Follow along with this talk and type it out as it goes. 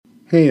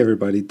Hey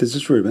everybody, this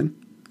is Ruben,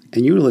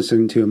 and you're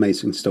listening to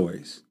Amazing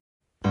Stories.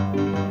 The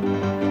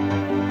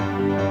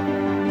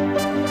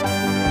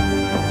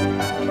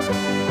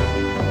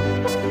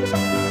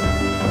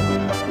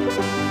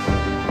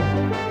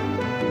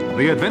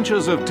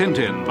Adventures of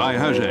Tintin by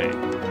Hergé,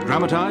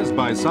 dramatized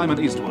by Simon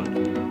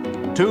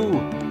Eastwood. 2.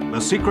 The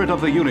Secret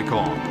of the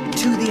Unicorn.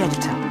 To the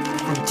editor,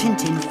 from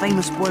Tintin,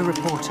 famous boy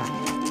reporter.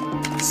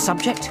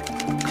 Subject,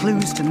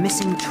 clues to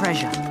missing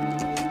treasure.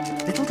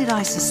 Little did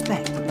I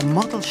suspect that the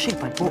model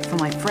ship I bought for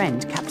my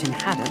friend, Captain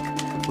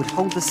Haddock, would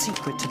hold the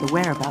secret to the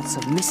whereabouts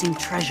of missing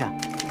treasure,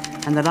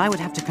 and that I would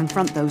have to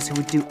confront those who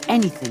would do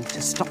anything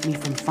to stop me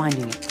from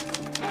finding it.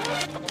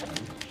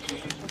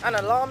 An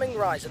alarming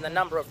rise in the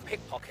number of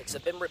pickpockets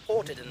have been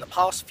reported in the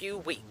past few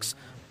weeks.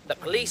 The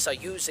police are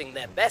using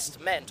their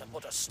best men to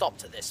put a stop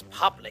to this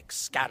public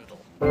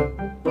scandal.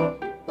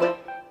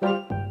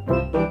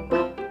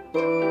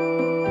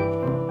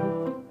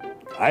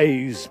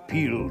 Eyes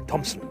peeled,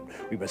 Thompson.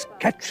 We must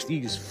catch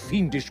these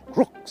fiendish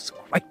crooks.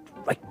 Right,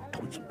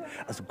 Thompson.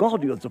 As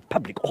guardians of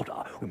public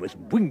order, we must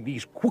bring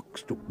these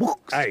crooks to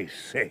books. I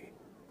say,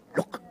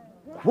 look,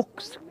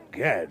 crooks.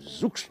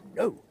 Gadzooks,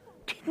 no.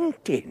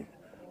 Tintin.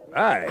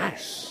 I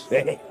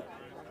say.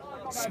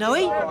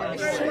 Snowy?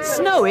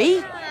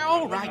 Snowy?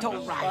 All right.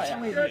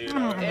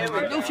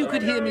 If you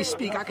could hear me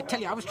speak, I could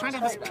tell you I was trying to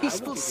have a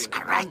peaceful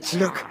scratch.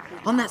 Look,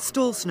 on that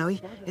stall,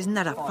 Snowy, isn't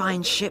that a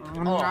fine ship?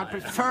 I'd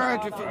prefer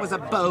it if it was a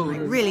boat. It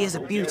really is a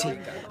beauty.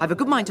 I've a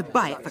good mind to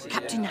buy it for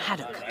Captain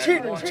Haddock.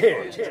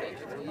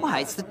 Tintin.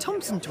 Why, it's the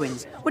Thompson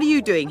twins. What are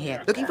you doing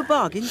here? Looking for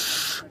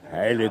bargains?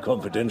 Highly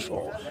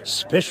confidential.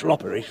 Special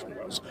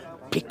operations.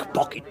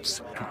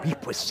 Pickpockets. To be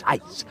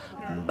precise.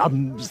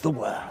 Mum's the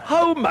word.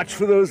 How much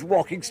for those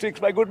walking sticks,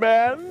 my good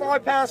man?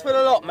 £5 for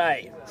the lot,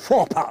 mate.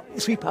 £4.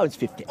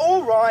 £3.50.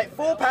 All right,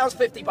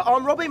 £4.50, but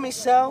I'm robbing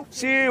myself.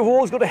 See, we've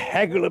always got to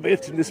haggle a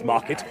bit in this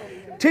market.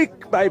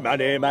 Take my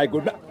money, my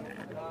good man.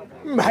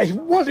 My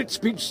wallet's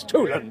been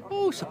stolen.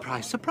 Oh,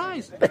 surprise.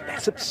 But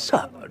that's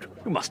absurd.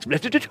 You must have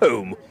left it at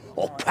home.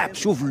 Or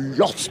perhaps you've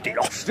lost it.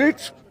 Lost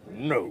it?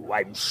 No,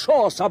 I'm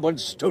sure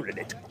someone's stolen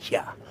it.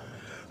 Here,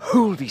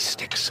 hold these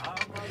sticks.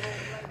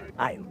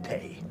 I'll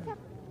pay.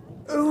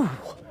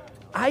 Oh,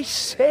 I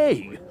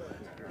say,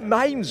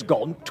 mine's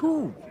gone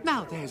too.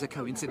 Now there's a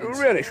coincidence.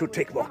 You really should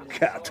take more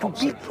care,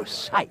 Thompson. Be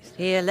precise.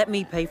 Here, let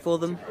me pay for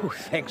them. Oh,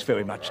 thanks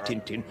very much,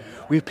 Tintin.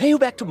 We'll pay you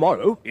back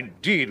tomorrow.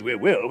 Indeed we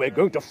will. We're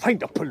going to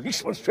find a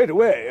policeman straight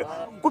away.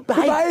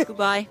 Goodbye.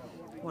 Goodbye.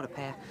 What a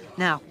pair.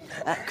 Now,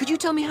 could you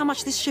tell me how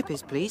much this ship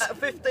is, please?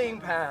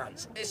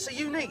 £15. It's a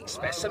unique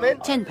specimen.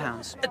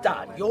 £10.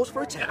 Done. Yours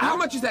for a £10. How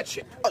much is that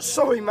ship? Oh,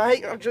 sorry,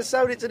 mate. I've just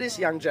sold it to this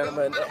young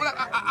gentleman. Well,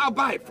 I'll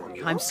buy it from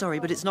you. I'm sorry,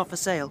 but it's not for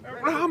sale.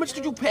 Well, how much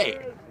did you pay?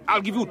 I'll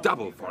give you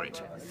double for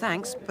it.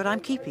 Thanks, but I'm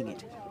keeping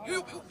it.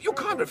 You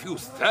can't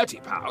refuse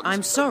 £30.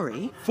 I'm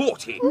sorry.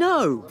 40.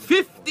 No.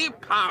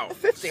 £50.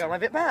 50, I'll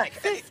have it back.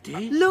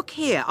 50? Look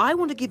here, I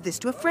want to give this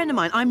to a friend of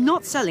mine. I'm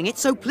not selling it,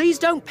 so please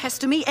don't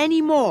pester me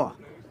anymore.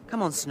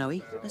 Come on,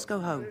 Snowy, let's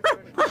go home.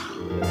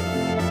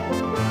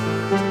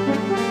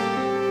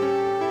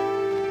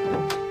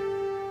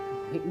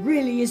 It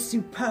really is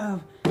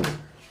superb.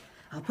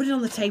 I'll put it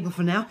on the table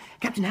for now.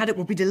 Captain Haddock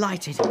will be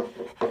delighted.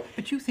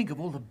 But you think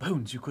of all the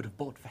bones you could have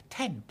bought for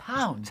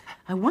 £10.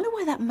 I wonder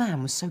why that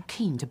man was so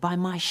keen to buy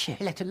my ship.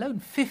 Let alone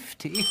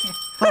 50.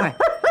 Hi.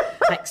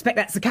 I expect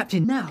that's the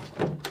captain now.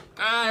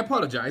 I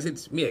apologise,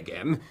 it's me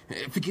again.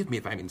 Forgive me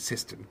if I'm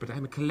insistent, but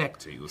I'm a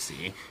collector, you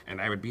see, and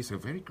I would be so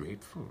very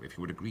grateful if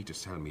you would agree to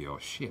sell me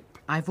your ship.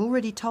 I've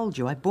already told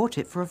you I bought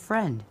it for a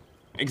friend.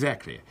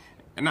 Exactly.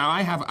 Now,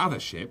 I have other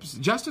ships,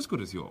 just as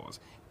good as yours,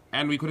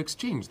 and we could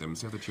exchange them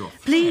so that your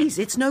Please,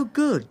 it's no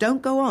good.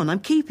 Don't go on. I'm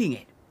keeping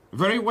it.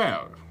 Very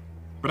well,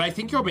 but I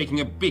think you're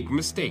making a big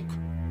mistake.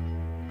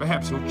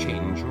 Perhaps you'll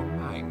change your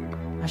mind.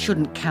 I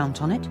shouldn't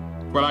count on it.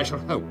 Well, I shall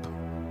hope.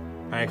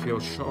 I feel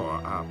sure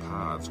our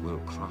paths will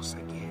cross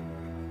again.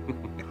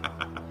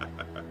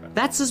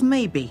 That's as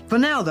maybe. For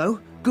now, though,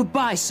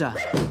 goodbye, sir.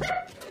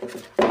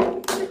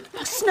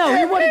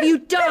 Snowy, what have you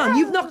done?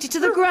 You've knocked it to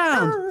the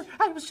ground.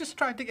 I was just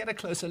trying to get a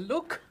closer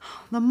look.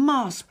 The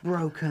mast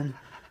broken.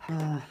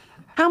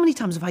 How many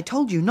times have I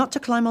told you not to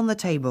climb on the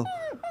table?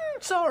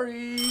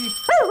 Sorry.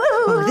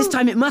 Oh, this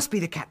time it must be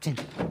the captain.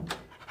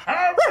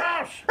 How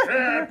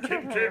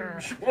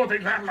Tintin,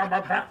 sporting that lumber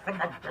back from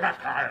the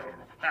Black Isle.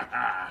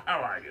 How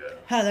are you?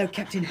 Hello,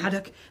 Captain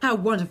Haddock. How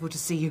wonderful to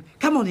see you.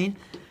 Come on in.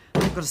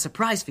 I've got a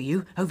surprise for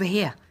you over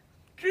here.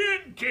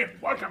 Tintin,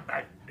 what a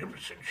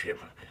magnificent ship.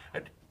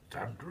 And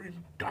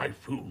thundering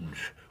typhoons.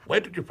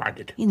 Where did you find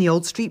it? In the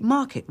Old Street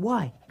Market.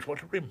 Why?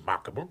 What a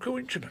remarkable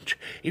coincidence.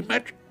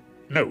 Imagine...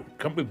 No,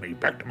 come with me,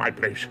 back to my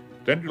place.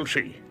 Then you'll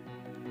see.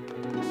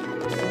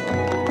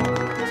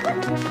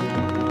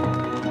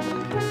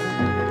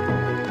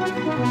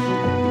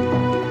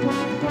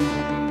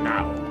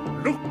 Now,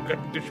 look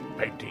at this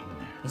painting.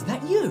 Is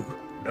that you?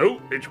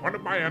 No, it's one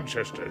of my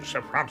ancestors,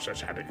 Sir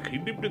Francis Haddock. He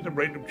lived in the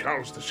reign of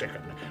Charles II.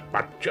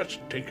 But just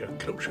take a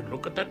closer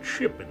look at that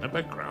ship in the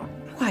background.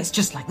 Why, it's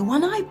just like the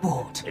one I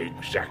bought.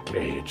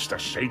 Exactly. It's the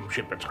same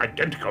ship. It's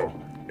identical.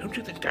 Don't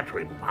you think that's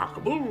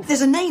remarkable?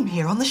 There's a name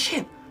here on the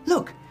ship.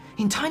 Look,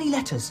 in tiny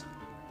letters.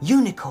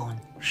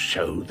 Unicorn.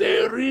 So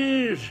there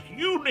is.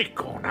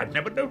 Unicorn. I'd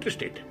never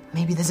noticed it.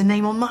 Maybe there's a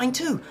name on mine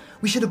too.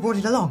 We should have brought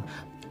it along.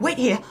 Wait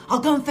here. I'll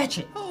go and fetch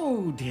it.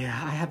 Oh, dear.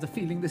 I have the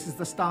feeling this is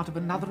the start of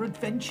another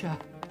adventure.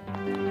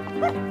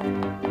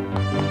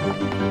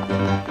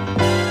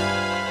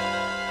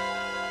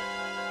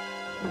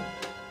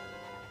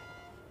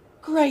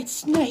 Great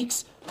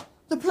snakes!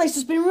 The place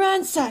has been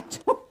ransacked!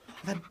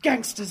 The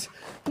gangsters!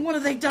 What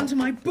have they done to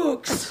my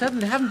books?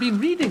 Certainly haven't been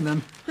reading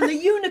them. And the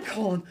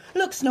unicorn!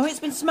 Look, Snowy, it's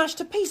been smashed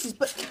to pieces,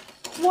 but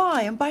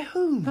why and by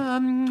whom?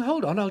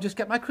 Hold on, I'll just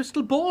get my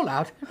crystal ball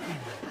out.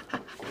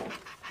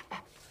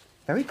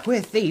 Very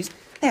queer thieves.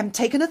 They haven't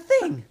taken a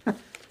thing.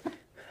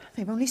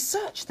 They've only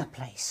searched the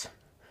place.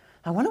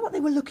 I wonder what they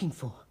were looking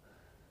for.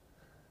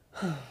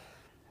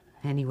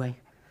 Anyway,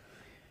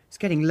 it's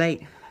getting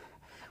late.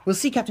 We'll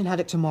see Captain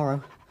Haddock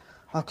tomorrow.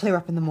 I'll clear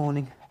up in the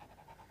morning.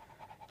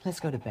 Let's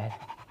go to bed.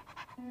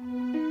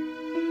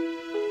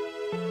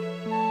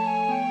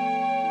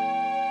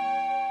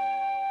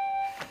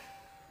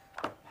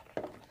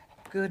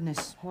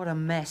 Goodness, what a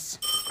mess.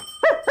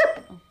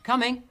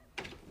 Coming.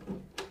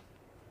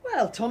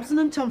 Well, Thompson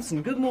and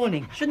Thompson, good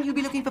morning. Shouldn't you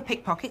be looking for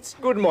pickpockets?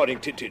 Good morning,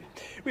 Tintin.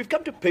 We've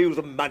come to pay you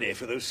the money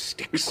for those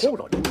sticks. We called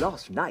on you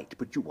last night,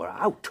 but you were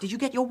out. Did you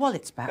get your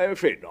wallets back? I'm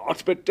afraid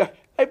not, but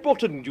I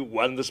bought a new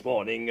one this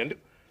morning, and...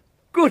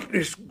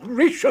 Goodness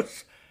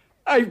gracious!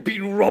 I've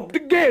been robbed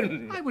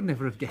again! I would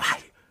never have guessed.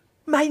 Why,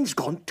 mine's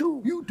gone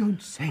too. You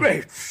don't say.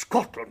 Great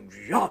Scotland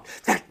Yard!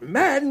 That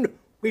man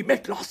we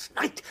met last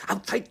night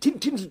outside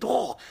Tintin's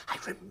door. I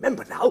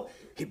remember now.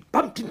 He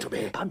bumped into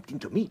me. Bumped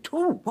into me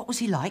too. What was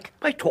he like?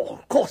 My tall,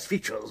 coarse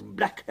features,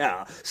 black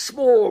hair,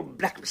 small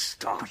black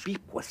moustache. To be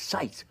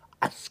precise,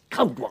 a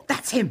scoundrel.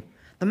 That's him.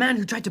 The man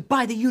who tried to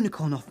buy the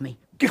unicorn off me.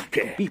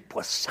 Guilty. Be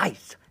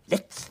precise.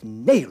 Let's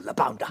nail the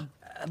bounder.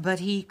 But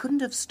he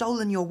couldn't have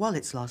stolen your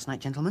wallets last night,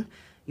 gentlemen.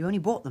 You only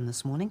bought them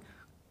this morning.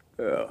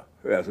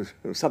 Yes,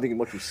 there's something in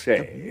what you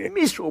say.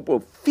 Miserable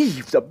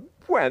thieves, a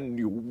brand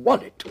new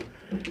wallet.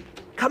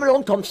 Come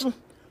along, Thompson.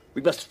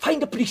 We must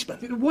find a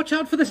policeman. Watch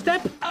out for the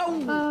step.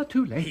 Oh!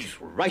 Too late.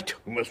 He's right.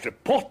 We must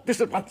report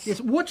this at once.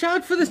 Yes, watch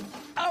out for the...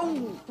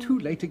 Oh! Too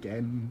late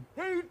again.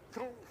 Hey,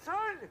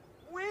 Thompson,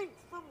 wait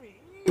for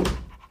me.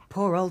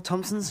 Poor old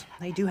Thompsons.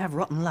 They do have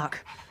rotten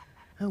luck.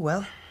 Oh,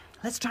 well.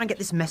 Let's try and get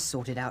this mess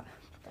sorted out.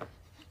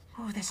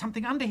 Oh, there's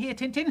something under here,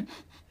 Tintin.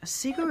 A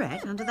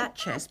cigarette under that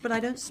chest, but I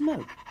don't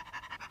smoke.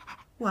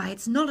 Why,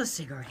 it's not a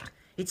cigarette.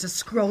 It's a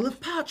scroll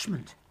of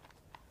parchment.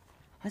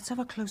 Let's have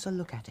a closer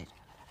look at it.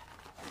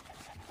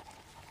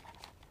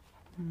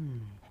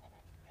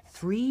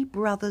 3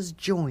 brothers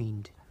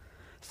joined.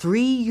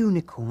 3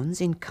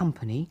 unicorns in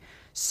company,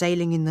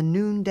 sailing in the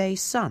noonday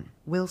sun,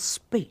 will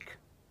speak.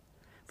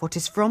 For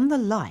 'tis from the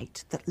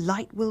light that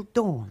light will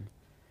dawn,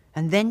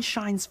 and then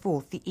shines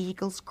forth the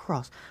eagle's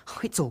cross. Oh,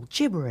 it's all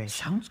gibberish.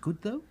 Sounds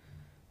good, though.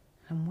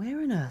 And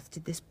where on earth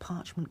did this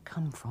parchment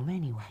come from,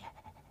 anyway?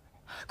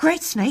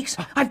 Great snakes!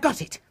 I've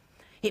got it!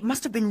 It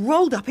must have been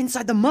rolled up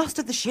inside the mast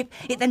of the ship.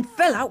 It then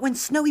fell out when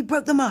Snowy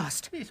broke the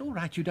mast. It's all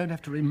right, you don't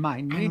have to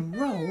remind me. And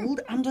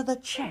rolled under the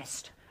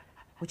chest,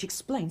 which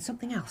explains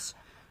something else.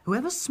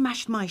 Whoever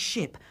smashed my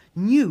ship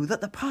knew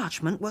that the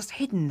parchment was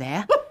hidden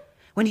there.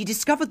 When he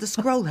discovered the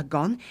scroll had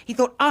gone, he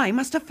thought I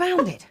must have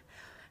found it.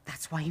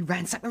 That's why he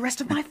ransacked the rest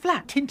of my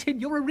flat.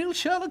 Tintin, you're a real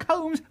Sherlock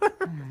Holmes.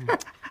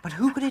 But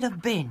who could it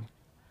have been?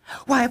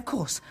 Why, of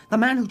course, the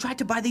man who tried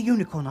to buy the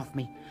unicorn off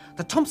me.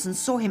 The Thompsons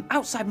saw him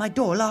outside my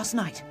door last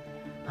night.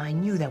 I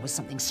knew there was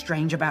something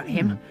strange about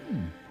him.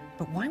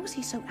 But why was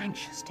he so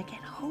anxious to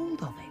get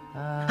hold of it?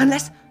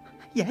 Unless...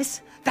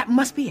 Yes, that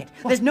must be it.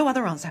 There's no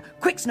other answer.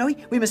 Quick, Snowy,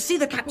 we must see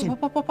the captain.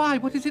 Why?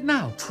 What is it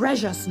now?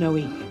 Treasure,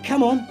 Snowy.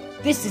 Come on.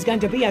 This is going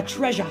to be a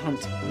treasure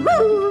hunt.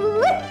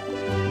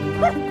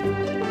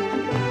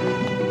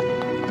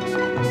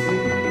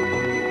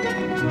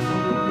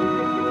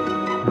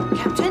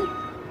 Captain?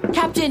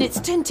 Captain, it's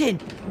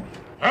Tintin.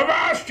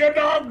 Avast, you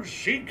dogs!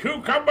 Sea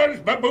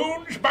cucumbers,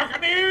 baboons,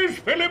 buccaneers,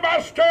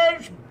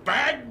 filibusters,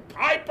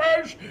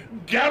 bagpipers,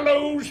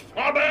 gallows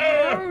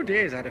fodder! Oh,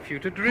 dear, is that a few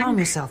to drink? Calm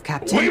yourself,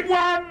 Captain. We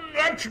won!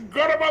 That's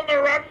got 'em on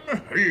the run!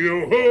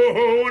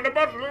 Yo-ho-ho, and a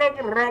bottle of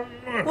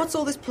rum! What's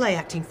all this play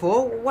acting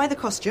for? Why the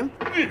costume?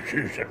 This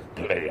isn't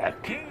play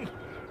acting.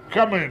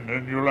 Come in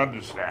and you'll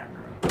understand.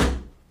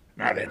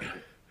 Now then,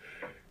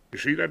 you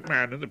see that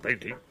man in the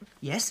painting?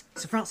 Yes,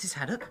 Sir Francis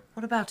Haddock.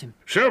 What about him?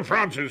 Sir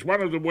Francis,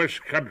 one of the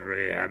West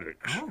Country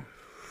Haddocks. Oh.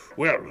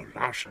 Well,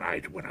 last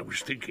night, when I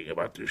was thinking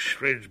about this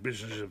strange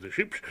business of the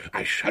ships,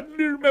 I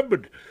suddenly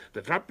remembered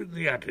that up in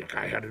the attic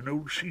I had an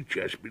old sea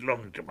chest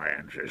belonging to my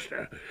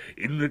ancestor.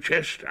 In the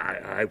chest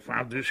I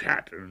found this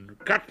hat and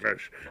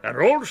cutlass, and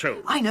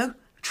also... I know.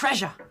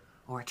 Treasure.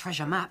 Or a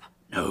treasure map.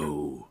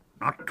 No,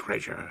 not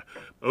treasure.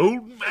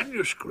 Old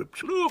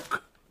manuscripts.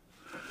 Look.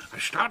 I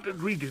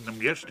started reading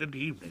them yesterday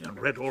evening and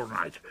read all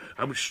night.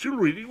 I was still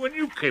reading when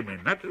you came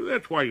in.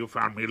 That's why you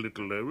found me a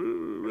little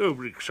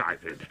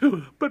overexcited.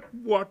 But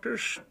what a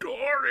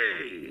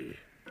story!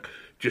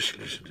 Just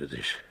listen to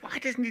this. Why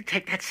doesn't he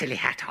take that silly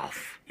hat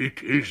off?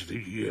 It is the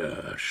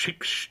year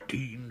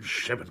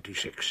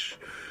 1676.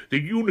 The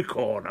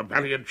Unicorn, a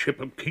valiant ship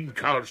of King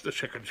Charles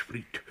II's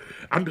fleet,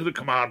 under the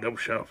command of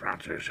Sir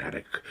Francis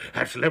Haddock,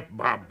 has left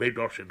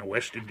Barbados in the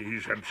West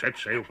Indies and set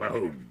sail for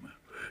home.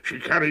 She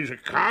carries a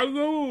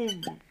cargo...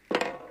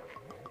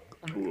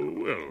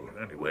 Well,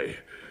 anyway,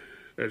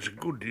 there's a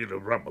good deal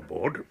of rum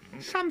aboard.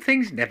 Some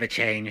things never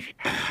change.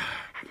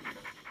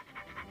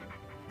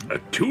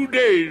 2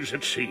 days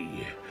at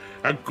sea,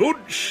 a good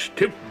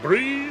stiff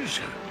breeze,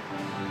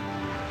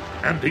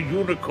 and the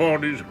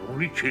Unicorn is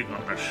reaching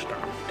on the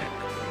starboard deck.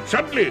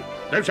 Suddenly,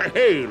 there's a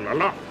hail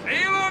aloft.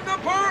 Sail on the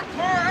port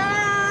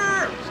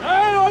quarter!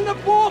 Sail on the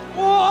port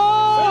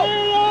quarter!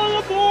 Sail on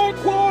the port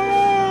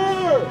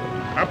quarter!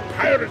 A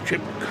pirate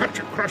ship cuts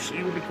across the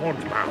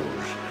Unicorn's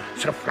bows.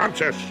 Sir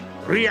Francis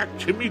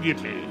reacts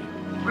immediately.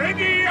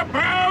 Ready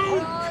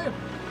about!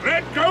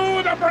 Let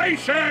go the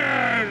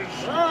braces!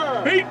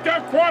 Beat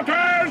the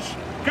quarters!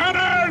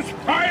 Gunners,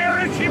 fire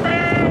as she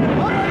may!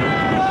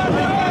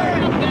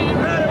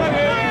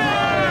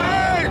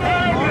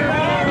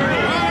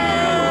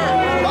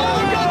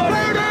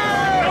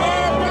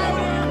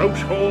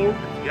 Close hold,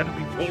 the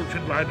enemy falls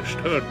in line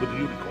astern with the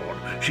Unicorn.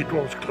 She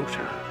draws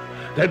closer.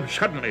 Then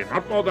suddenly,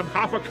 not more than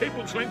half a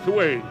cable's length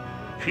away,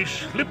 she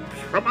slips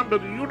from under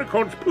the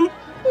Unicorn's poop.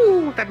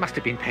 Ooh, that must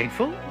have been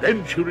painful.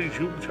 Then she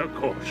resumes her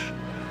course.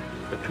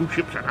 The two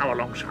ships are now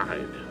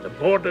alongside. The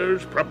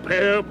boarders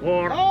prepare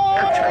for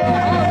action.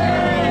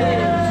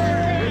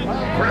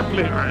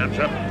 Grappling irons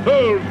are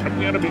hurled from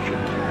the enemy ship.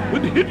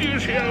 With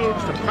hideous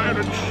yells, the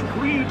pirates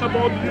scream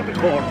aboard the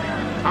Unicorn.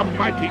 A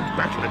mighty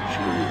battle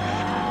ensues.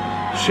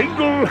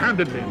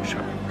 Single-handedly,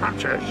 Sir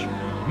Francis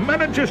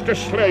manages to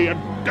slay a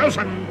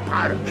dozen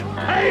pirates.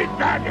 Hey,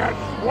 man, you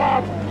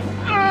swab!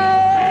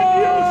 And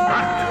use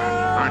that.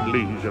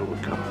 Finally, he's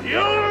overcome.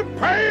 You'll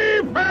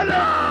pay,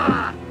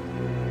 fella!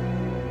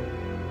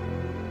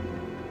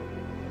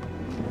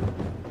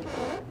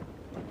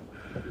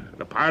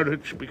 The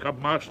pirates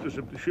become masters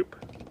of the ship.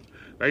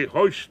 They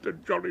hoist the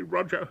Jolly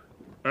Roger,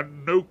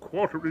 and no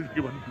quarter is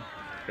given.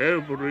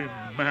 Every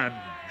man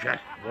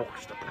Jack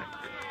walks the plank.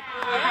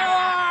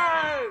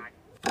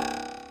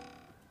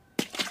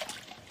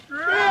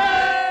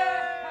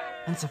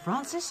 And Sir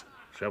Francis?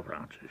 Sir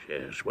Francis,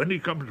 yes. When he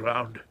comes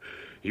round,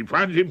 he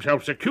finds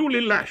himself securely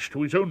lashed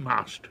to his own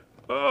mast.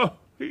 Oh,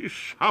 he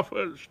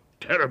suffers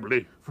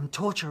terribly. From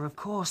torture, of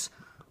course.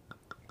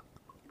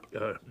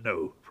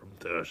 No, from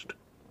thirst.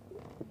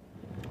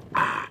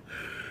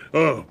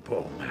 Oh,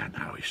 poor man,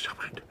 how he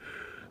suffered.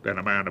 Then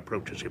a man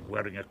approaches him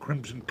wearing a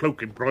crimson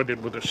cloak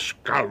embroidered with a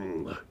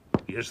skull.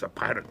 He is the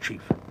pirate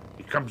chief.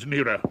 He comes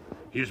nearer,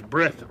 his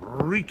breath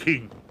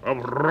reeking of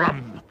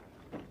rum.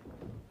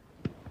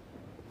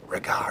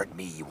 Regard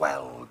me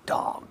well,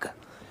 dog.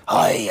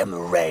 I am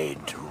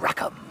Red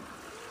Rackham.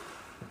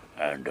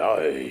 And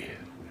I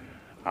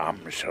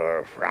am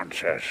Sir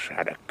Francis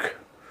Haddock.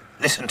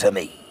 Listen to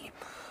me.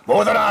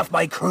 More than half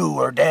my crew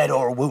are dead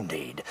or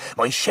wounded.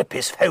 My ship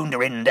is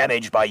foundering,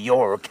 damaged by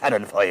your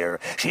cannon fire.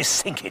 She's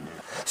sinking.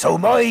 So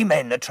my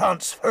men are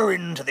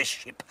transferring to this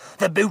ship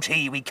the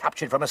booty we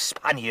captured from a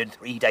Spaniard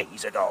 3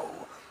 days ago.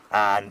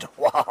 And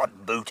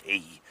what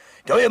booty!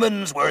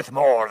 Diamonds worth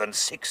more than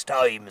 6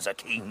 times a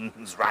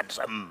king's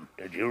ransom.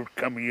 Did you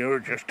come here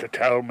just to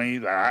tell me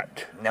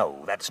that?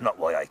 No, that's not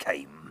why I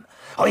came.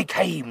 I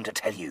came to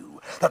tell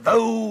you that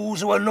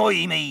those who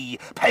annoy me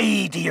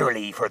pay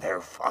dearly for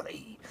their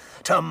folly.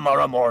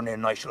 Tomorrow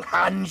morning I shall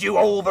hand you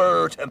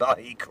over to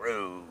my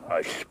crew.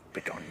 I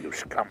spit on you,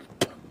 scum.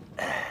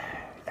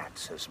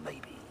 That's as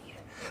maybe.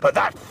 But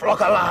that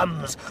flock of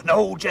lambs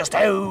know just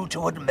how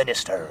to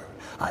administer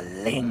a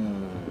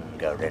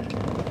lingering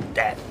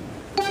death.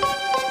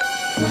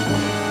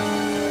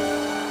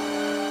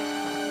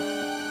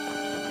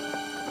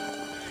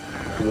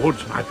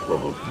 Towards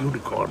nightfall, the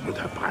Unicorn with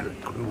her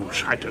pirate crew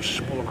sight a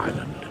small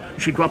island.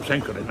 She drops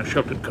anchor in a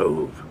sheltered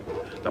cove.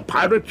 The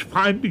pirates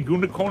find the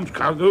Unicorn's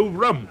cargo of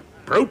rum,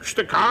 broach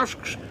the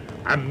casks,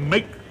 and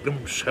make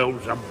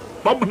themselves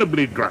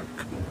abominably drunk.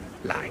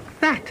 Like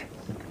that.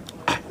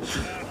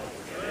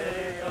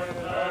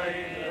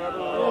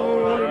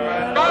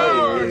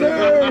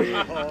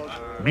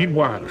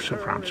 Meanwhile, Sir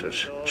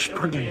Francis,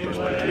 struggling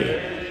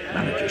desperately,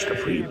 manages to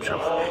free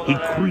himself. He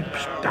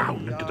creeps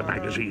down into the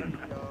magazine,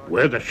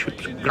 where the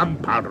ship's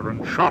gunpowder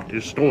and shot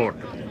is stored.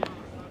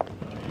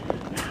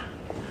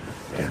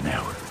 There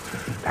now.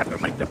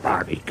 That'll make the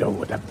party go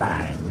with a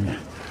bang.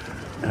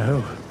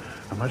 Now,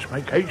 I must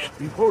make haste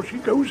before she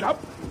goes up.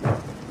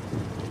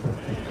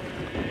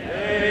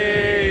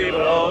 Hey,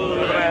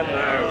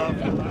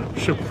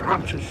 Sir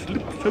Francis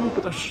slips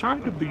over the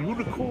side of the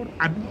Unicorn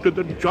and to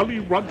the Jolly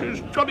Roger's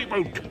jolly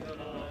boat.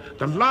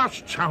 The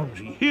last sounds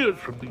he hears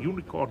from the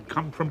Unicorn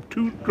come from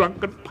 2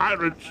 drunken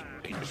pirates.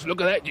 Just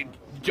look at that, you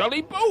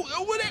jolly boat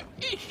over there.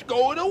 It's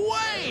going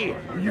away.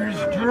 You're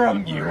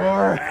drunk, you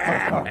are.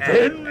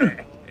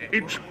 Then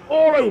it's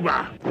all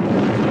over.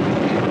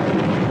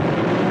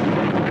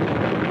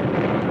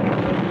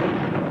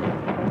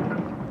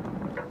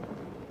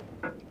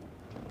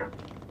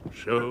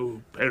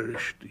 So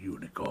perished the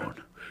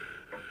unicorn.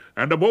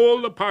 And of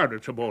all the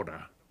pirates aboard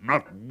her,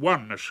 not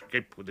one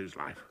escaped with his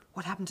life.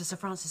 What happened to Sir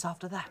Francis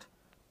after that?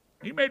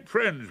 He made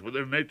friends with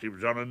the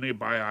natives on a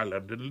nearby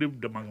island and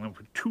lived among them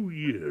for 2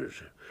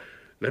 years.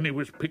 Then he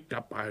was picked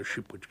up by a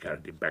ship which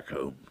carried him back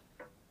home.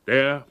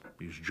 There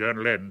his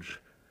journal ends.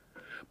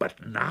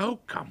 But now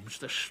comes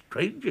the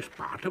strangest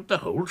part of the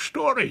whole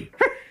story.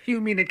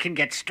 You mean it can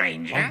get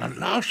stranger? On the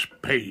last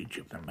page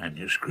of the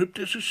manuscript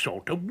is a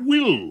sort of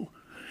will,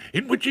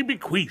 in which he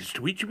bequeaths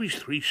to each of his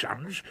 3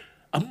 sons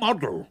a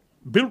model,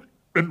 built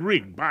and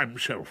rigged by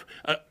himself,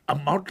 a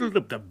model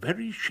of the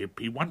very ship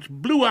he once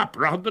blew up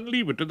rather than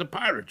leave it to the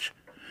pirates.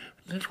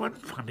 There's one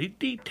funny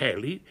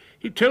detail.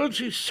 He tells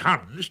his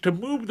sons to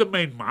move the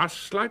mainmast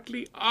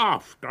slightly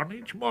aft on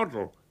each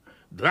model.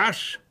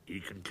 Thus,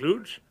 he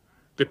concludes,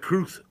 the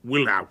truth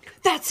will out.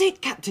 That's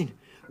it, Captain.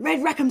 Red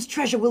Rackham's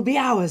treasure will be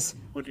ours.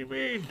 What do you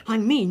mean? I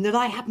mean that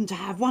I happen to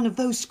have one of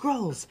those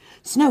scrolls.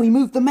 Snowy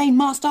moved the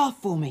mainmast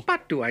aft for me.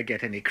 But do I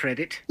get any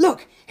credit?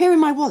 Look, here in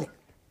my wallet.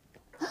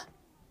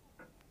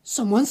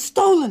 Someone's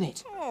stolen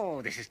it.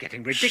 Oh, this is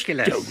getting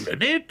ridiculous.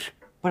 Stolen it?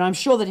 But I'm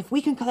sure that if we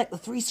can collect the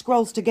 3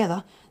 scrolls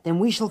together, then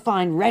we shall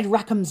find Red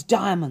Rackham's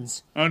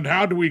diamonds. And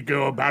how do we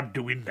go about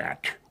doing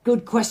that?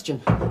 Good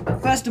question.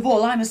 But first of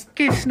all, I must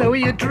Give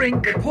Snowy a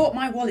drink. report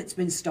my wallet's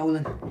been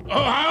stolen.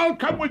 Oh, I'll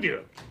come with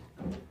you.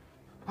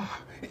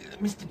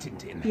 Mr.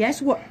 Tintin.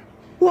 Yes, what?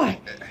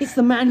 Why? It's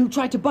the man who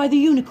tried to buy the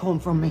unicorn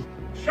from me.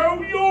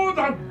 So you're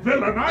the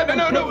villain.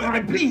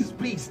 No, please,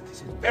 this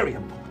is very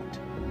important.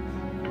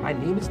 My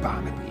name is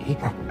Barnaby.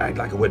 I'd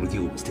like a word with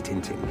you, Mr.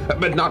 Tintin.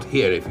 But not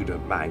here, if you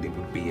don't mind. It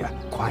would be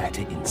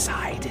quieter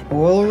inside.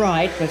 All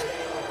right, but...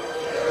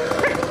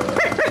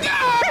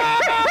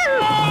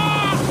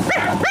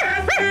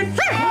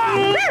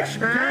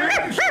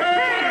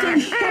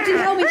 Captain,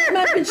 help me! This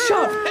man's been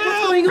shot!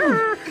 What's going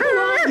on? Who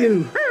are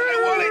you? My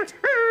wallet!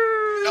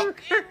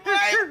 Look,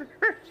 my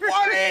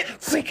wallet!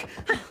 Quick!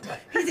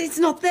 It's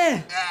not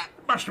there.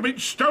 Must have been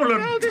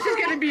stolen. Oh, this is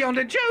getting beyond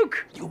a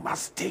joke. You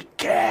must take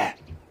care.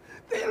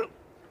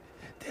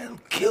 They'll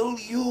kill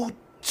you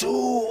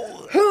too.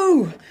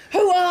 Who?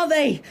 Who are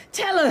they?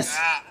 Tell us!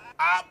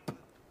 Up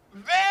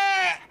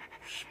there!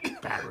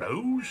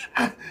 Sparrows?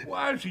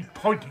 Why is he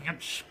pointing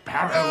at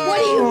sparrows? What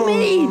do you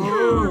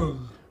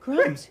mean?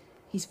 Crumbs,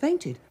 he's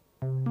fainted.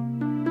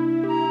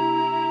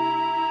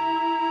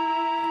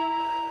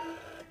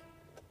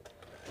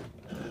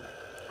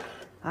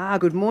 Ah,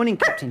 good morning,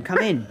 Captain. Come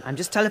in. I'm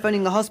just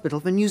telephoning the hospital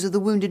for news of the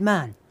wounded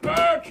man.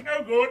 That's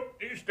no good.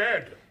 He's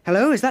dead.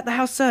 Hello, is that the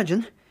house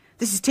surgeon?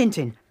 This is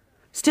Tintin.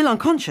 Still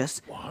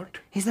unconscious? What?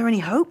 Is there any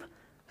hope?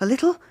 A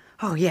little?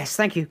 Oh, yes,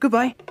 thank you.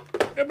 Goodbye.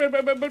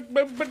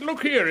 But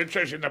look here, it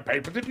says in the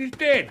paper that he's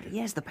dead.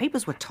 Yes, the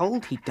papers were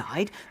told he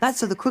died. That's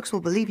so the crooks will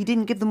believe he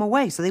didn't give them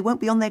away, so they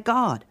won't be on their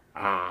guard.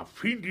 Ah,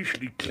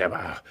 fiendishly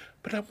clever.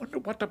 But I wonder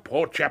what the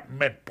poor chap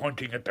meant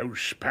pointing at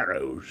those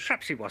sparrows.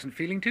 Perhaps he wasn't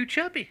feeling too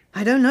chirpy.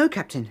 I don't know,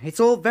 Captain. It's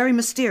all very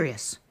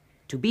mysterious.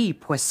 To be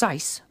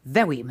precise,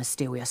 very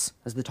mysterious,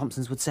 as the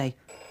Thompsons would say.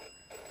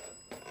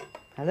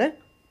 Hello?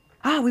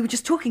 Ah, we were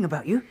just talking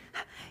about you.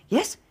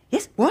 Yes?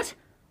 What?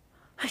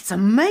 It's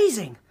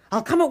amazing.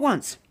 I'll come at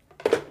once.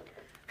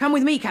 Come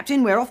with me,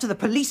 Captain. We're off to the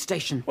police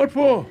station. What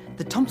for?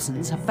 The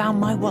Thompsons have found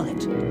my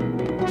wallet.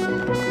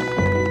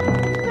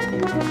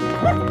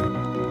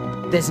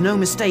 There's no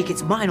mistake,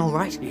 it's mine, all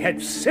right. He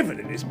had 7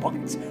 in his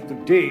pockets. The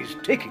day's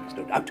takings,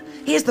 no doubt.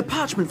 Here's the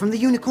parchment from the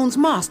unicorn's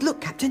mast.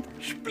 Look, Captain.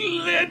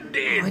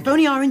 Splendid! Oh, if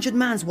only our injured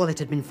man's wallet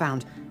had been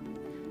found.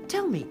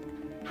 Tell me,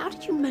 how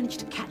did you manage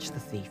to catch the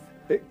thief?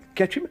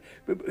 Catch him?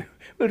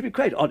 Well, to be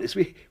quite honest,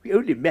 we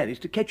only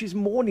managed to catch his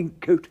morning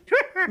coat.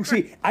 You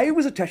see, I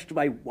was attached to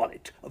my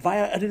wallet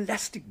via an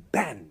elastic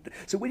band,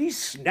 so when he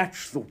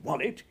snatched the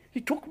wallet, he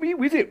took me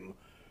with him.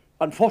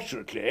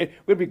 Unfortunately,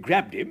 when we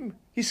grabbed him,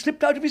 he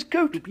slipped out of his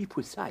coat. To be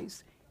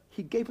precise,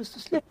 he gave us the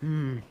slip.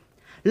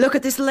 Look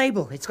at this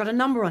label. It's got a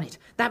number on it.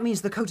 That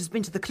means the coat has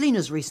been to the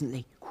cleaners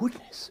recently.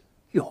 Goodness,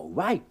 you're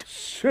right.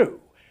 So,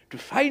 to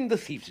find the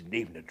thief's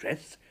name and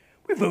address,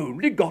 we've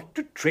only got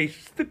to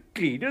trace the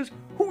cleaners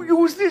who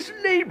used this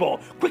label.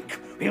 Quick,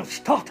 we'll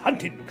start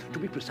hunting, to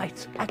be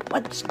precise, at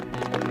once.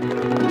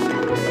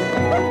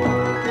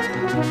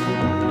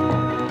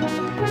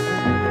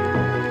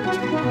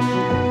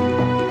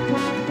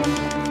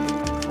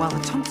 While the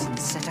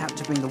Thompsons set out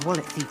to bring the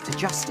wallet thief to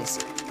justice,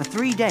 for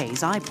 3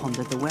 days I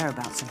pondered the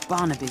whereabouts of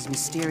Barnaby's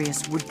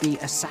mysterious would-be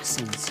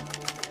assassins.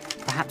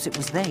 Perhaps it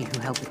was they who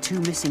held the 2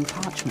 missing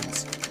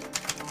parchments.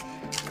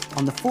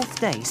 On the 4th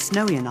day,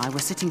 Snowy and I were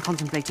sitting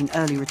contemplating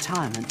early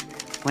retirement,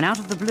 when out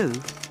of the blue,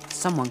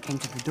 someone came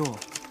to the door.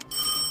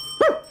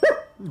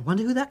 I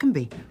wonder who that can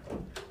be.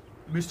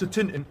 Mr.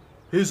 Tintin,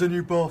 here's a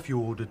new bath you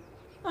ordered.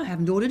 I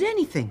haven't ordered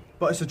anything.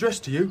 But it's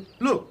addressed to you.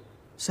 Look,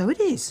 So it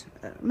is.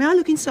 May I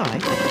look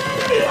inside?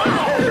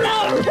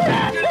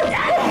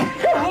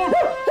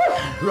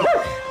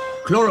 Right.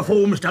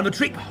 Chloroform's done the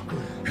trick.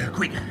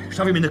 Quick,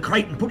 shove him in the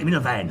crate and put him in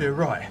a van. They're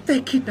right. They're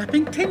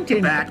kidnapping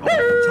Tintin. Back off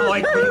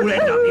tight, or you'll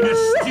end up in a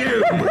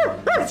stew.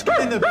 Let's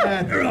get in the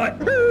van. Right.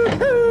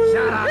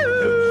 Shut up,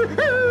 Goose.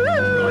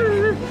 Right,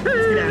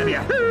 let's get out of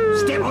here.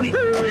 Step on it.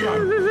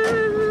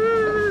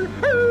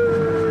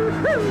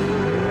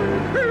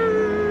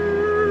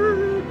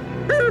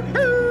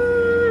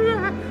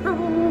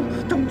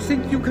 Don't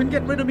think you can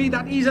get rid of me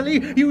that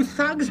easily, you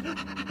thugs.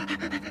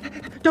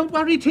 Don't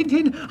worry,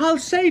 Tintin. I'll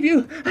save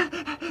you.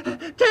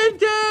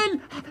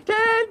 Tintin!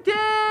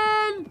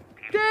 Tintin!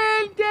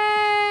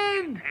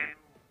 Tintin!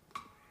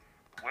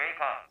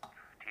 Wake up,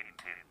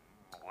 Tintin.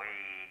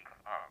 Wake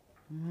up.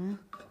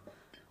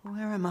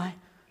 Where am I?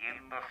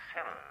 In the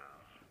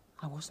cellars.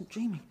 I wasn't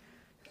dreaming.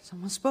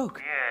 Someone spoke.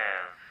 Yes.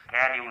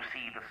 Can you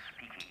see the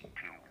speaking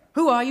tube?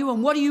 Who are you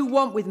and what do you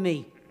want with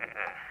me?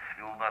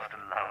 You must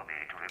allow me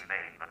to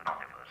remain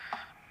anonymous.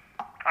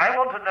 I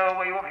want to know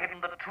where you have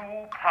hidden the 2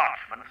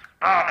 parchments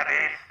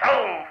Barnaby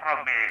stole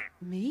from me.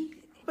 Me?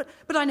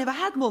 But I never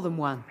had more than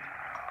one.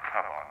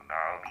 Come on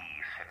now, be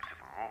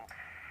sensible.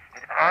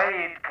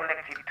 I'd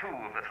collected 2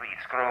 of the 3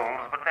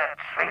 scrolls, but that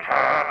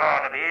traitor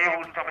Barnaby,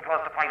 whose job it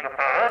was to find a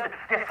third,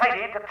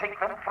 decided to take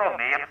them from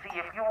me and see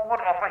if you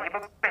would offer him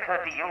a better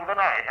deal than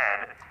I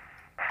had.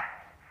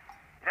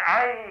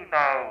 I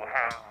now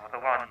have the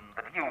one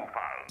that you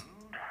found.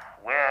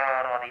 Where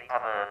are the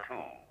other 2?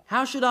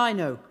 How should I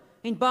know?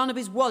 In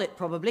Barnaby's wallet,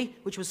 probably,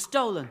 which was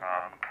stolen.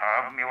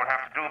 Come, you will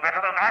have to do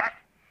better than that.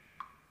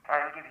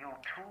 I'll give you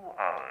 2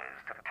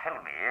 hours to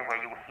tell me where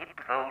you hid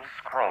those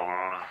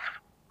scrolls.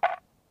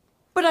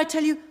 But I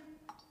tell you...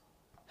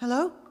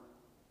 Hello?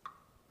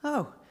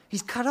 Oh,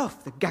 he's cut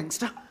off, the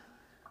gangster.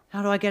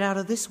 How do I get out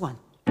of this one?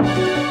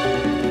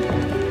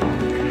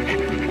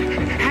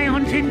 Hang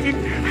on, Tintin.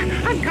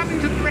 I'm coming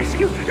to the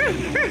rescue.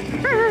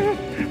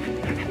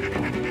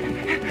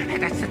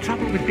 That's the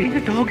trouble with being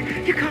a dog.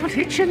 You can't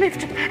hitch your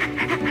lift.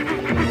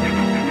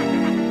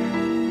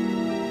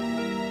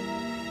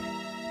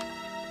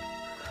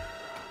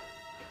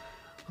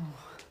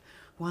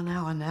 1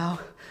 hour now.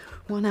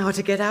 1 hour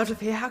to get out of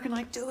here. How can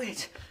I do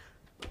it?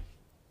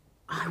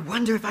 I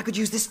wonder if I could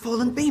use this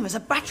fallen beam as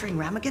a battering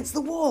ram against the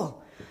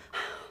wall.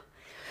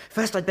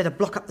 First, I'd better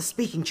block up the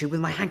speaking tube with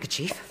my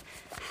handkerchief.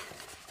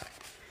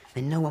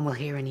 Then no one will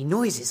hear any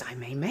noises I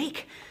may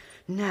make.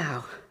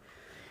 Now,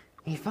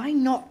 if I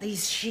knot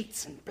these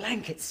sheets and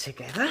blankets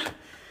together,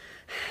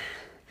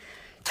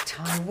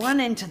 tie one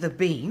end to the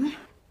beam,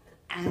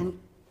 and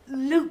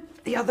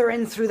loop the other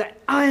end through that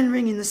iron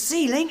ring in the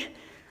ceiling,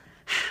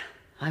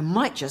 I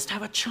might just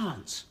have a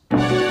chance.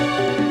 What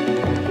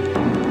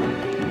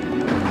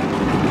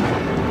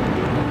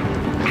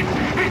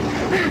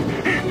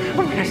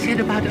I said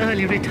about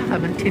early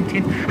retirement,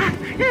 Tintin.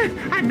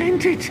 I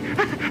meant it.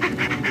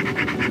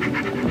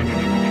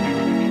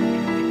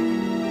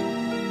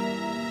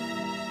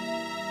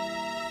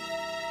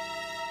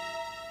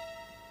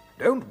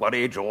 Don't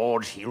worry,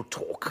 George, he'll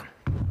talk.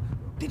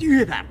 Did you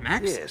hear that,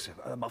 Max? Yes,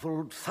 a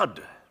muffled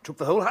thud shook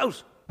the whole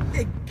house.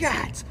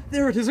 Egad,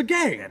 there it is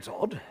again. That's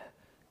odd.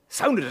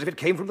 Sounded as if it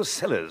came from the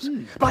cellars.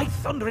 By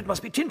thunder, it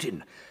must be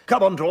Tintin.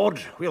 Come on,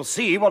 George, we'll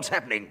see what's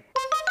happening.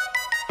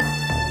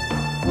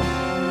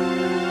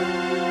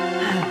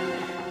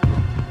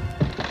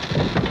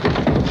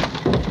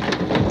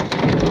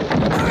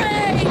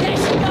 Hooray! There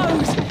she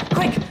goes!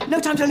 Quick, no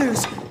time to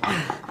lose.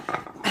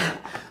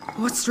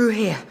 What's through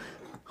here?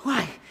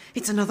 Why,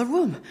 it's another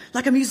room,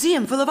 like a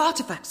museum full of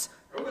artifacts.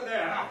 Over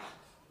there.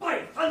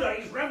 By thunder,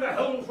 he's rammed a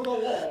hole through the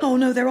wall. Oh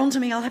no, they're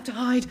onto me. I'll have to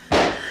hide.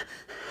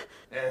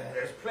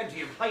 There's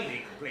plenty of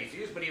hiding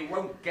places, but he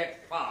won't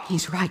get far.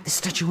 He's right. This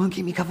statue won't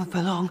keep me covered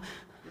for long.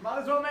 You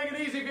might as well make it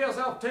easy for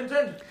yourself,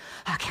 Tintin.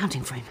 A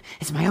counting frame.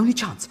 It's my only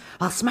chance.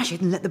 I'll smash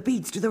it and let the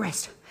beads do the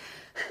rest.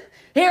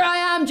 Here I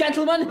am,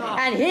 gentlemen,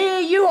 and here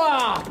you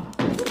are.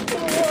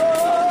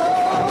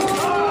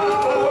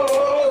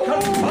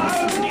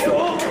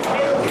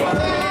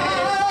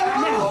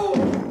 Now,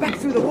 back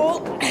through the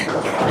wall.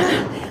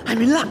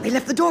 I'm in luck. They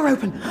left the door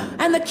open,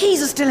 and the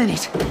keys are still in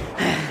it.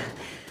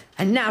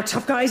 And now,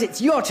 tough guys, it's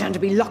your turn to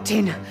be locked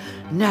in.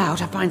 Now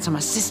to find some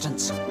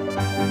assistance.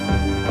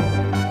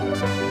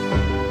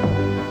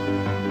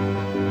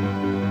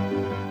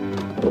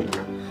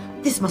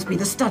 This must be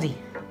the study.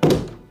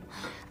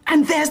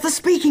 And there's the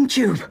speaking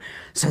tube.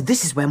 So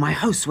this is where my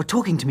hosts were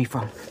talking to me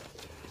from.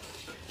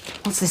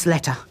 What's this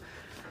letter?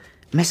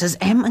 Messrs.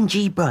 M and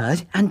G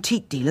Bird,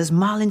 antique dealers,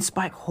 Marlin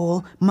Spike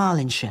Hall,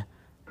 Marlinshire.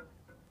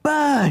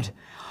 Bird!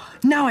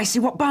 Now I see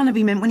what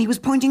Barnaby meant when he was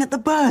pointing at the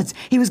birds.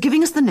 He was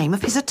giving us the name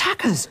of his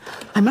attackers.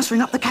 I must ring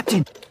up the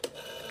captain.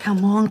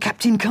 Come on,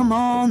 Captain, come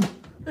on.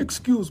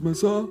 Excuse me,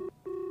 sir.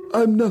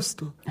 I'm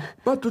Nestor,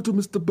 butler to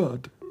Mr.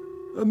 Bird.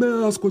 May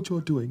I ask what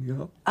you're doing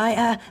here?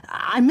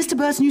 I'm Mr.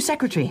 Bird's new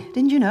secretary.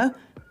 Didn't you know?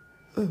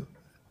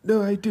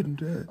 No, I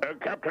didn't.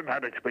 Captain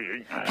Haddock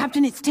speaking.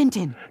 Captain, it's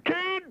Tintin.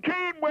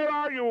 Tintin, where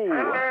are you?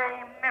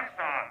 Hello,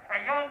 Nestor. A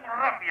young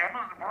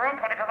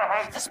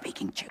The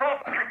speaking tube.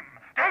 Stop him!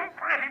 Don't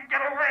let him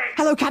get away!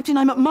 Hello, Captain.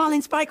 I'm at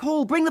Marlin Spike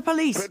Hall. Bring the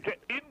police.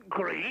 In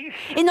Greece?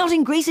 Not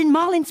in Greece, in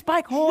Marlin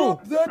Spike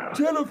Hall. Stop that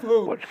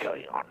telephone! What's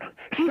going on?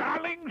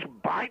 Starling's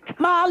bite?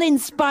 Marlin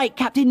Spike,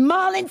 Captain.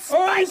 Marlin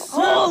Spike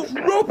Hall.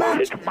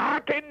 Robert! It's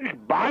Martin's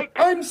bite?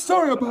 I'm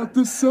sorry about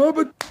this, sir,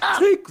 but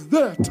take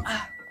that!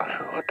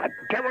 What the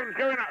devil's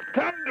going on?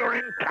 Thunder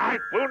and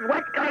typhoons!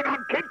 What's going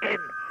on, Tintin?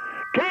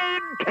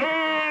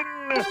 Tintin!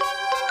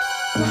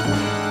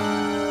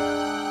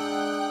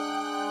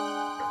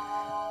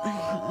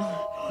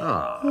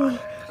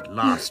 At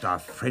last our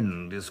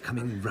friend is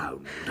coming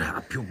round.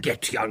 Up you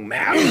get, young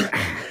man.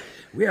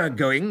 We are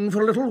going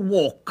for a little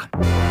walk.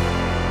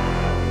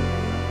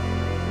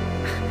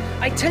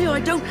 I tell you, I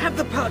don't have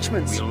the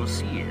parchments. We'll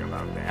see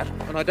about that.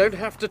 And I don't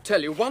have to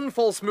tell you one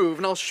false move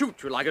and I'll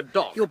shoot you like a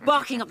dog. You're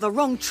barking up the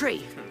wrong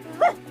tree.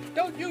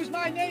 Don't use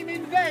my name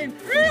in vain.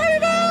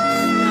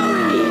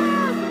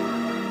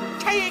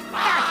 Take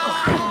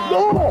that!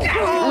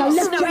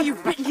 Snowy,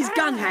 you've bitten his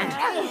gun hand.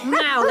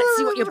 Now let's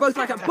see what you're both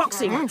like at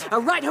boxing. A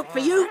right hook for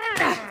you,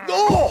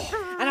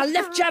 and a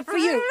left jab for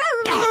you.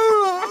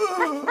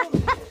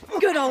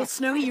 Good old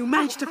Snowy, you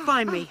managed to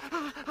find me.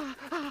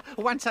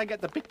 Once I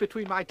get the bit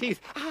between my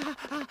teeth,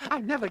 I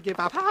never give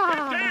up.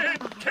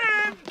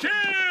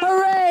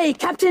 Hooray!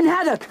 Captain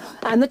Haddock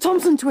and the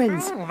Thompson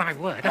twins. Oh, my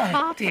word, a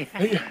party.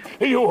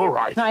 Are you all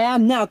right? I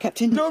am now,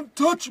 Captain. Don't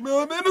touch me,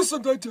 I'm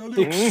innocent, I tell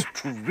you.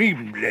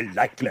 Extremely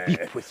likely. Be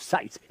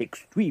precise.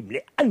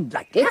 Extremely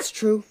unlikely. It's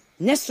true.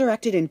 Nestor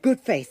acted in good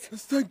faith.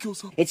 Thank you,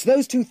 sir. It's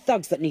those two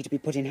thugs that need to be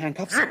put in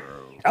handcuffs.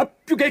 Up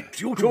you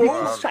get, you two. Be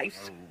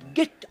precise.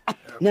 Get up.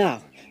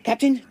 Now,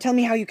 Captain, tell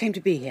me how you came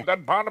to be here.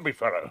 That Barnaby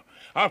fellow,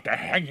 after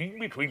hanging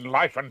between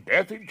life and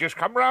death, he'd just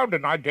come round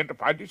and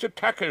identified his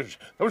attackers.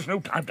 There was no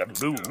time to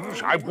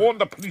lose. I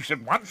warned the police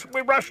at once and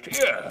we rushed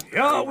here.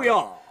 Here we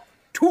are.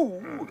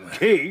 2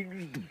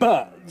 caged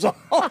birds.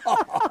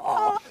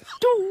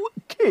 2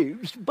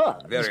 caged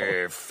birds.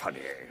 Very funny.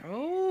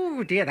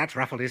 Oh, dear, that's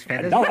ruffled his And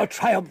feathers. now a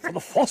triumph for the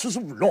forces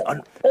of law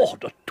and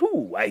order,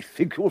 too, I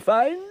think you'll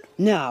find.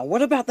 Now,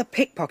 what about the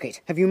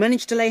pickpocket? Have you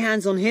managed to lay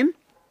hands on him?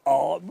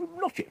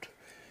 Not yet.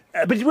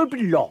 But it won't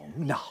be long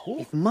now.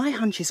 If my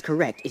hunch is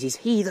correct, it is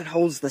he that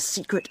holds the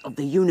secret of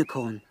the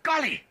unicorn.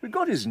 Golly! We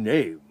got his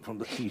name from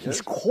the theatre.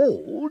 He's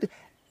called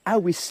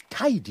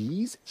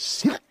Aristides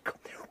Silk.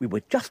 We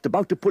were just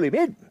about to pull him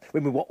in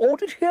when we were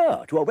ordered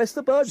here to arrest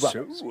the bird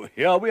runners. So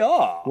here we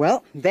are.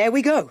 Well, there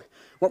we go.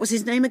 What was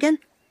his name again?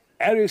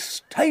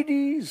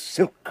 Aristides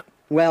Silk.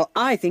 Well,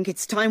 I think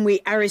it's time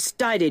we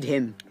Aristided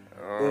him.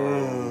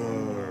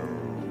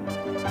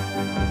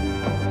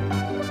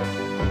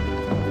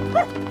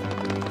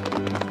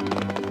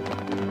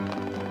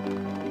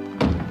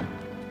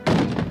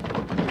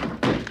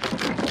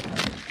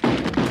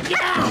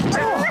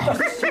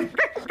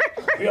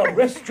 We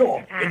arrest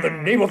you in the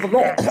name of the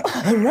law.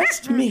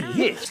 Arrest me?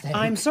 Yes.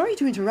 I'm sorry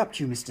to interrupt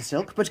you, Mr.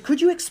 Silk, but could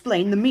you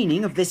explain the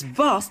meaning of this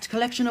vast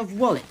collection of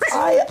wallets?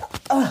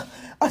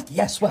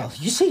 Yes, well,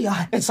 you see,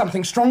 it's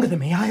something stronger than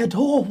me. I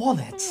adore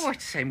wallets. Oh,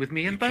 it's the same with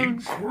me and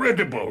Bones.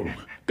 Incredible.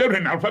 They're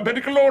in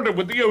alphabetical order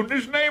with the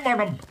owner's name on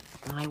them.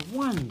 I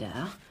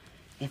wonder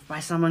if by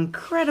some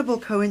incredible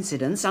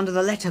coincidence under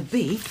the letter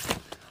B...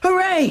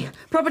 Hooray!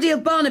 Property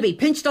of Barnaby,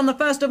 pinched on the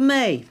 1st of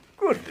May.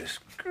 Goodness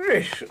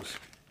gracious.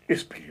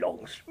 This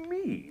belongs to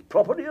me.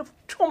 Property of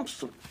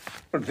Thompson.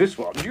 And this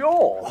one's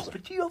yours.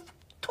 Property of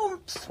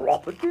Thompson.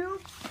 Property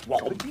of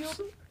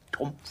Thompson.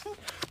 Thompson.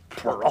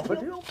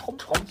 Property of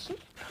Thompson.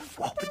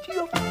 Property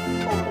of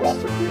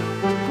Thompson.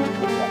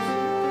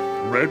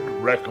 Red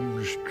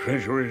Rackham's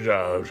treasure is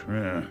ours.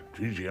 Yeah, it's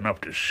easy enough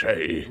to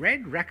say.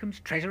 Red Rackham's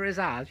treasure is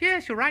ours.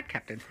 Yes, you're right,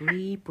 Captain.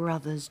 3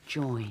 brothers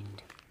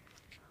joined.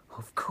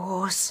 Of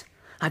course.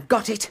 I've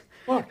got it.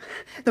 What?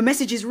 The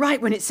message is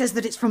right when it says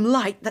that it's from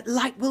light that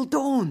light will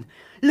dawn.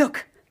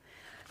 Look,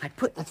 I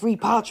put the 3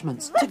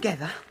 parchments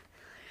together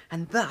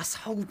and thus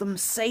hold them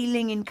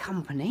sailing in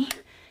company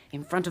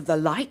in front of the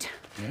light.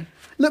 Yeah?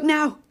 Look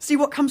now, see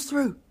what comes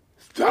through.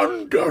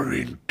 Thunder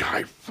in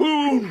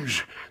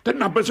typhoons! The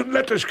numbers and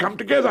letters come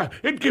together.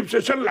 It gives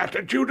us a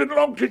latitude and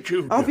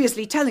longitude.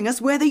 Obviously telling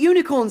us where the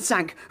unicorn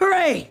sank.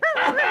 Hooray!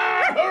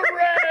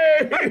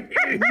 Hooray!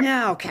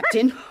 Now,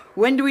 Captain,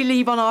 when do we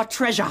leave on our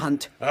treasure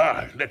hunt?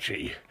 Let's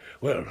see.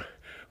 Well,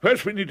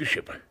 first we need a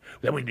ship.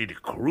 Then we need a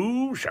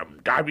crew, some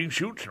diving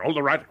suits, and all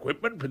the right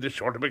equipment for this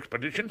sort of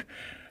expedition.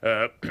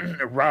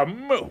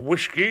 Rum,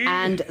 whiskey...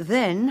 And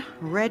then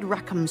Red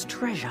Rackham's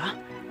treasure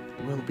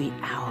will be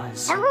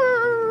ours.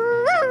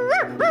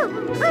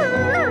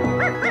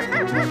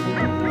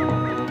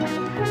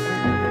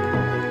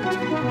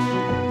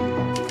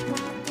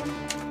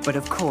 But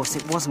of course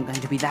it wasn't going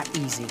to be that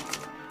easy.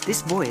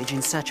 This voyage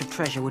in search of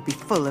treasure would be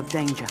full of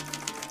danger.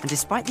 And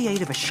despite the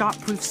aid of a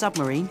shark-proof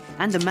submarine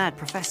and a mad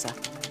professor,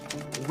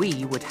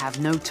 we would have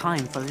no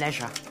time for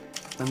leisure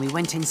when we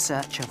went in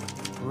search of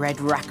Red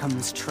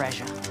Rackham's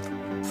treasure.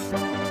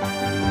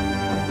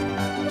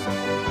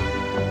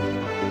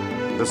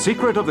 The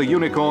Secret of the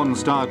Unicorn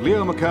starred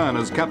Leo McKern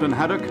as Captain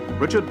Haddock,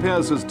 Richard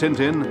Pearce as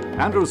Tintin,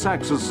 Andrew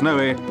Sachs as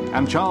Snowy,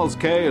 and Charles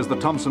Kay as the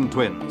Thompson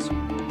twins.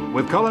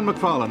 With Colin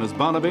McFarlane as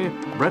Barnaby,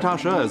 Brett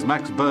Usher as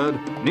Max Bird,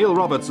 Neil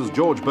Roberts as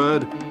George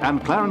Bird,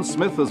 and Clarence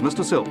Smith as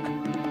Mr. Silk.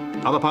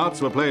 Other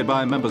parts were played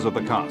by members of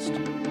the cast.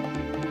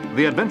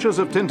 The Adventures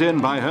of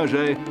Tintin by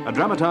Hergé are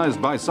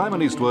dramatized by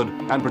Simon Eastwood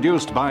and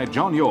produced by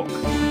John York.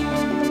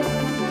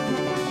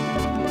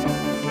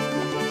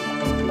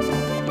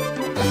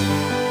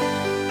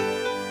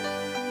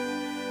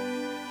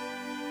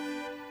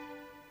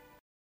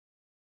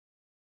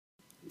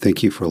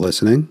 Thank you for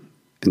listening,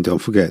 and don't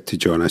forget to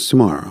join us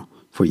tomorrow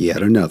for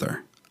yet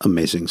another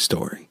amazing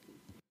story.